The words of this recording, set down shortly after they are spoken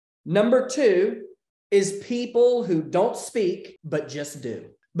Number two is people who don't speak, but just do.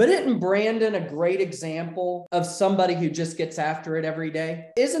 But isn't Brandon a great example of somebody who just gets after it every day?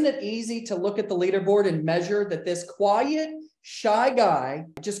 Isn't it easy to look at the leaderboard and measure that this quiet, shy guy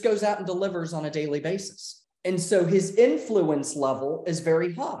just goes out and delivers on a daily basis? And so his influence level is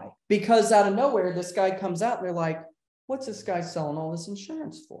very high because out of nowhere, this guy comes out and they're like, what's this guy selling all this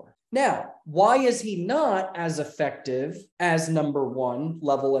insurance for? Now, why is he not as effective as number one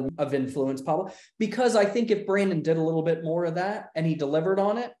level of influence, Pablo? Because I think if Brandon did a little bit more of that and he delivered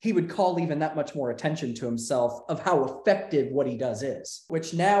on it, he would call even that much more attention to himself of how effective what he does is,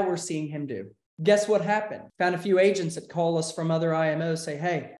 which now we're seeing him do. Guess what happened? Found a few agents that call us from other IMOs, say,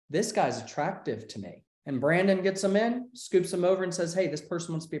 hey, this guy's attractive to me. And Brandon gets them in, scoops them over and says, hey, this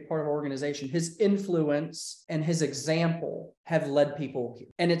person wants to be a part of our organization. His influence and his example have led people here.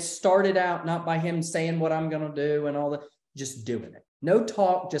 And it started out not by him saying what I'm going to do and all that, just doing it. No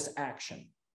talk, just action.